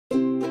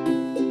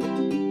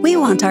We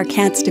want our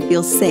cats to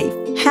feel safe,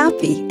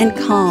 happy, and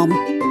calm.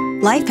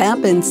 Life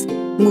happens.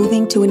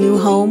 Moving to a new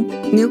home,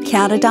 new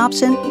cat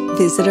adoption,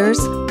 visitors,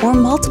 or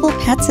multiple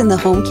pets in the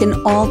home can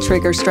all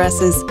trigger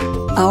stresses.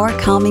 Our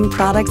calming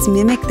products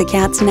mimic the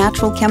cat's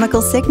natural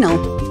chemical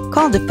signal,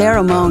 called a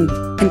pheromone,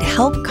 and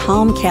help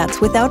calm cats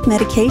without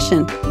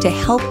medication to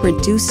help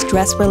reduce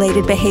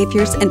stress-related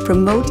behaviors and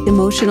promote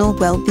emotional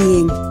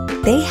well-being.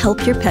 They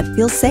help your pet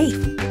feel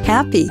safe,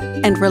 happy,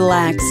 and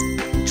relaxed.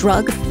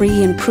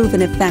 Drug-free and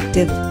proven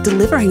effective,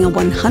 delivering a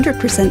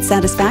 100%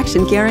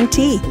 satisfaction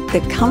guarantee.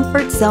 The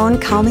Comfort Zone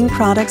calming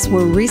products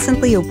were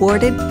recently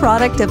awarded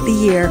Product of the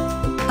Year.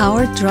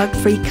 Our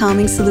drug-free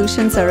calming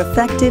solutions are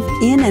effective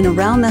in and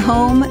around the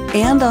home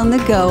and on the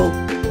go.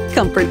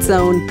 Comfort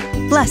Zone.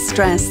 Less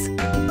stress.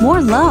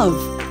 More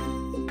love.